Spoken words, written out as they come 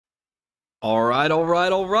All right.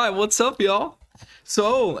 What's up, y'all?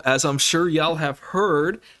 So, as I'm sure y'all have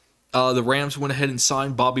heard, the Rams went ahead and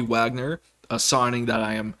signed Bobby Wagner, a signing that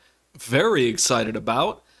I am very excited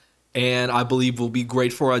about, and I believe will be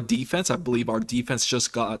great for our defense. I believe our defense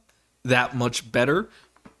just got that much better.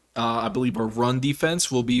 I believe our run defense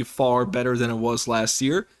will be far better than it was last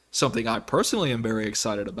year, something I personally am very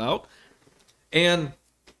excited about. And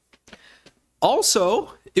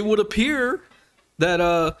also, it would appear that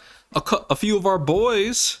a few of our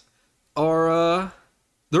boys are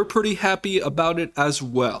they're pretty happy about it as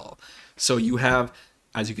well. So you have,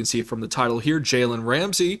 as you can see from the title here, Jalen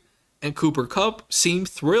Ramsey and Cooper Kupp seem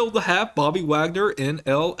thrilled to have Bobby Wagner in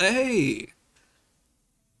LA.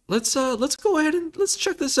 Let's go ahead and let's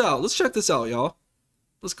check this out. Let's check this out, y'all.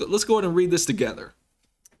 Let's go ahead and read this together.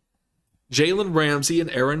 Jalen Ramsey and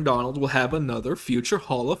Aaron Donald will have another future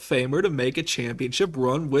Hall of Famer to make a championship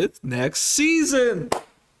run with next season.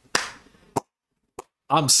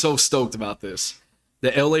 I'm so stoked about this.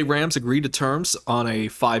 The LA Rams agreed to terms on a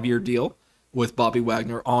 5-year deal with Bobby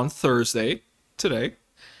Wagner on Thursday, today,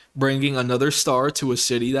 bringing another star to a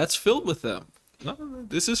city that's filled with them.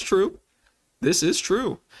 This is true. This is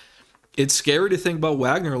true. It's scary to think about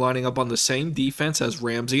Wagner lining up on the same defense as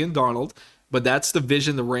Ramsey and Donald, but that's the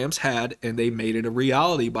vision the Rams had, and they made it a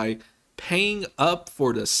reality by paying up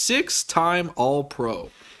for the 6-time All-Pro.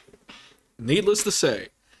 Needless to say,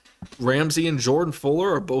 Ramsey and Jordan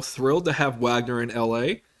Fuller are both thrilled to have Wagner in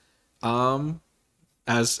LA,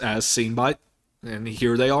 as seen by, and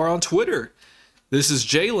here they are on Twitter. This is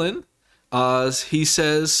Jalen. He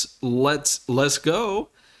says, "Let's go.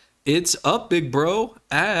 It's up, big bro,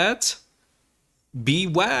 at B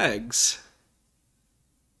Wags."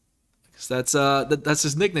 That's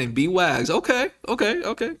his nickname, B Wags. Okay.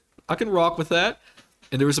 I can rock with that.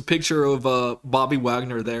 And there was a picture of Bobby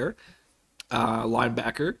Wagner there,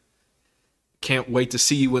 linebacker. Can't wait to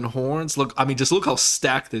see you in horns. Just look how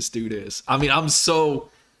stacked this dude is. I'm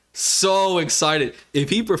so excited.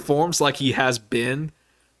 If he performs like he has been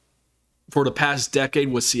for the past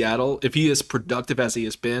decade with Seattle, if he is productive as he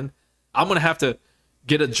has been, I'm gonna have to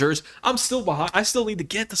get a jersey. I'm still behind. I still need to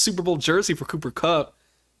get the Super Bowl jersey for Cooper Kupp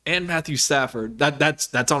and Matthew Stafford.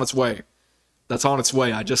 That's on its way. That's on its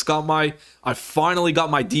way. I finally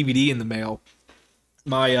got my DVD in the mail.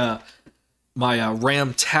 My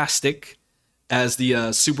Ramtastic, as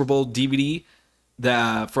the Super Bowl DVD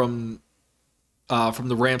that from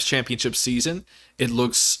the Rams championship season. It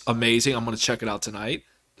looks amazing. I'm gonna check it out tonight.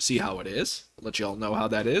 See how it is. I'll let y'all know how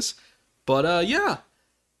that is. But yeah.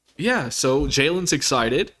 So Jalen's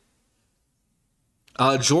excited.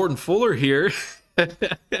 Jordan Fuller here.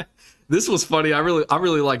 This was funny. I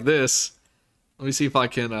really like this. Let me see if I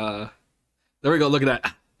can. There we go. Look at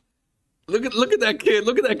that. Look at that kid.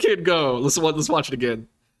 Look at that kid go. Let's watch it again.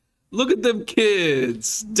 Look at them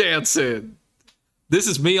kids dancing. This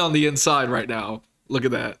is me on the inside right now. Look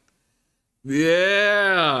at that.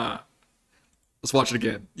 Yeah. Let's watch it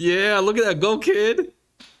again. Yeah, look at that. Go, kid.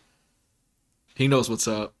 He knows what's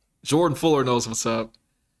up. Jordan Fuller knows what's up.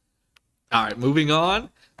 All right, moving on.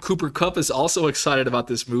 Cooper Kupp is also excited about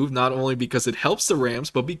this move, not only because it helps the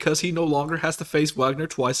Rams, but because he no longer has to face Wagner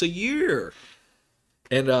twice a year.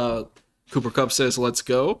 And Cooper Kupp says, "Let's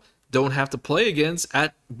go. Don't have to play against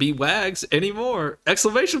at B Wags anymore!"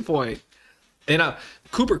 Exclamation point. And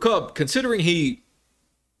Cooper Kupp, considering he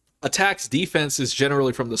attacks defenses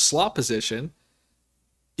generally from the slot position,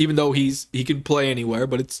 even though he can play anywhere,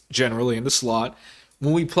 but it's generally in the slot.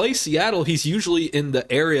 When we play Seattle, he's usually in the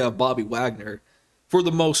area of Bobby Wagner for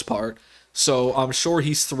the most part. So I'm sure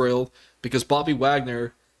he's thrilled because Bobby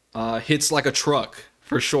Wagner hits like a truck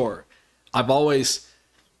for sure.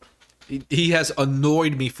 He has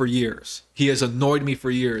annoyed me for years. He has annoyed me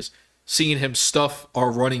for years seeing him stuff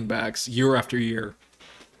our running backs year after year.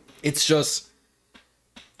 It's just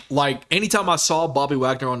like anytime I saw Bobby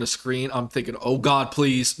Wagner on the screen, I'm thinking, oh God,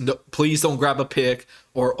 please, no, please don't grab a pick,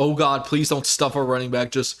 or oh God, please don't stuff our running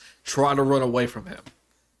back. Just try to run away from him.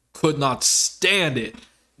 Could not stand it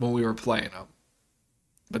when we were playing him.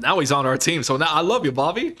 But now he's on our team, so now I love you,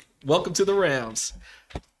 Bobby. Welcome to the Rams.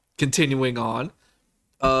 Continuing on.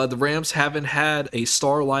 The Rams haven't had a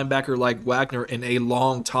star linebacker like Wagner in a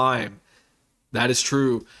long time. That is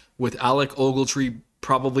true. With Alec Ogletree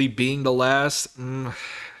probably being the last.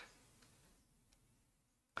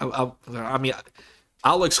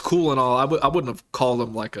 Alec's cool and all. I wouldn't have called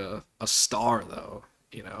him like a star, though.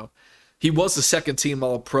 You know, he was the second team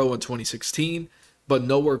All-Pro in 2016, but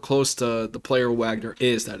nowhere close to the player Wagner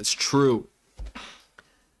is. That is true.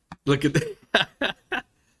 Look at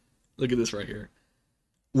Look at this right here.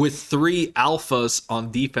 With three alphas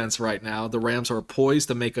on defense right now, the Rams are poised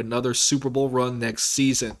to make another Super Bowl run next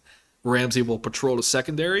season. Ramsey will patrol the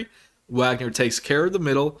secondary, Wagner takes care of the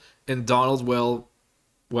middle, and Donald will,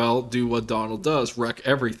 do what Donald does, wreck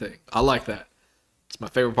everything. I like that. It's my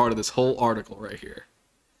favorite part of this whole article right here.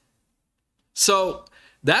 So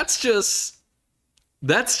that's just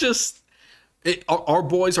it. Our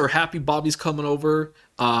boys are happy Bobby's coming over.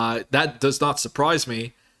 That does not surprise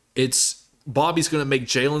me. Bobby's going to make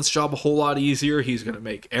Jalen's job a whole lot easier. He's going to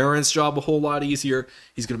make Aaron's job a whole lot easier.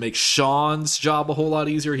 He's going to make Sean's job a whole lot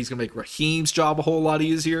easier. He's going to make Raheem's job a whole lot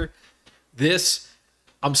easier.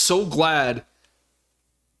 I'm so glad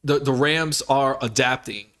the Rams are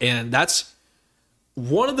adapting. And that's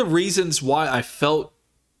one of the reasons why I felt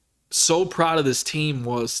so proud of this team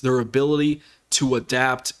was their ability to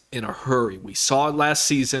adapt in a hurry. We saw it last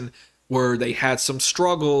season where they had some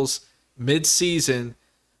struggles mid-season,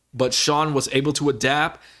 but Sean was able to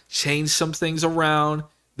adapt, change some things around.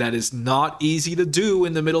 That is not easy to do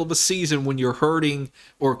in the middle of a season when you're hurting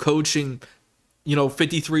or coaching,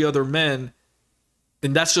 53 other men.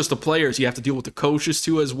 And that's just the players. You have to deal with the coaches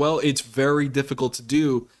too as well. It's very difficult to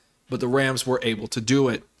do, but the Rams were able to do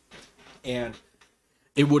it. And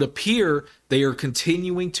it would appear they are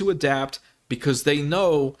continuing to adapt because they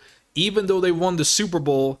know, even though they won the Super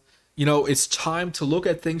Bowl, it's time to look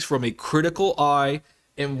at things from a critical eye.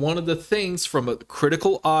 And one of the things from a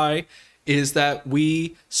critical eye is that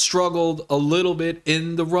we struggled a little bit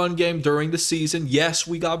in the run game during the season. Yes,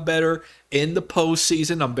 we got better in the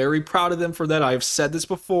postseason. I'm very proud of them for that. I've said this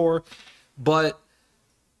before, but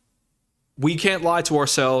we can't lie to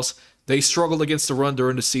ourselves. They struggled against the run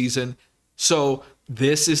during the season. So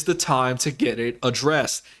this is the time to get it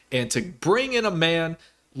addressed. And to bring in a man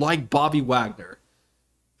like Bobby Wagner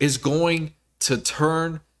is going to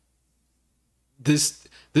turn this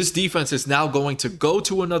defense is now going to go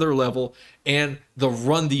to another level, and the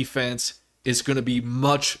run defense is going to be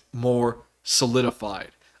much more solidified.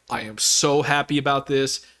 I am so happy about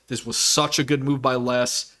this. This was such a good move by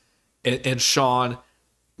Les and Sean.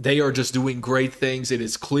 They are just doing great things. It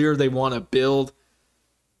is clear they want to build.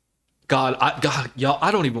 Y'all, I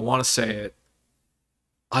don't even want to say it.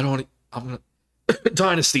 I'm gonna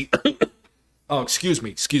Dynasty. Oh, excuse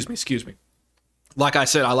me. Like I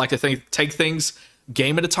said, I like to take things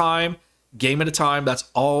game at a time. That's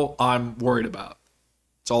all I'm worried about.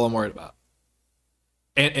 That's all I'm worried about.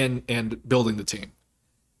 And building the team.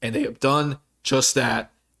 And they have done just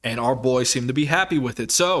that. And our boys seem to be happy with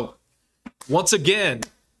it. So, once again,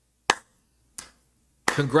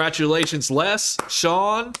 congratulations, Les,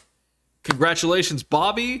 Sean. Congratulations,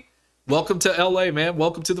 Bobby. Welcome to LA, man.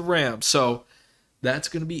 Welcome to the Rams. So, that's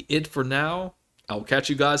going to be it for now. I'll catch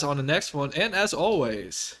you guys on the next one. And as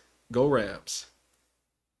always, go Rams.